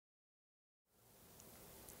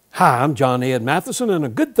Hi, I'm John Ed Mathison, and a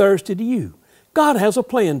good Thursday to you. God has a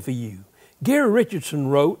plan for you. Gary Richardson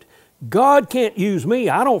wrote, "God can't use me,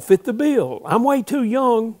 I don't fit the bill. I'm way too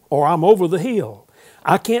young, or I'm over the hill.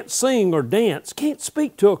 I can't sing or dance, can't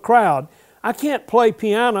speak to a crowd. I can't play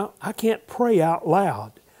piano, I can't pray out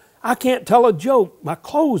loud. I can't tell a joke, my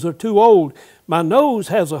clothes are too old. My nose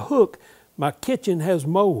has a hook, my kitchen has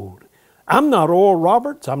mold. I'm not Oral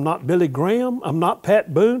Roberts, I'm not Billy Graham, I'm not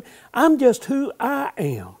Pat Boone. I'm just who I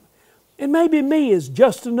am. And maybe me is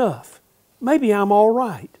just enough. Maybe I'm all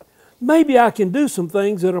right. Maybe I can do some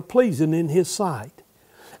things that are pleasing in His sight.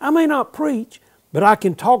 I may not preach, but I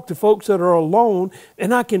can talk to folks that are alone,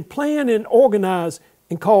 and I can plan and organize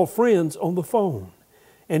and call friends on the phone.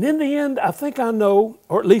 And in the end, I think I know,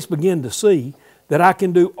 or at least begin to see, that I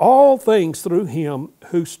can do all things through Him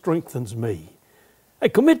who strengthens me." Hey,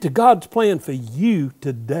 commit to God's plan for you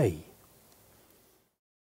today.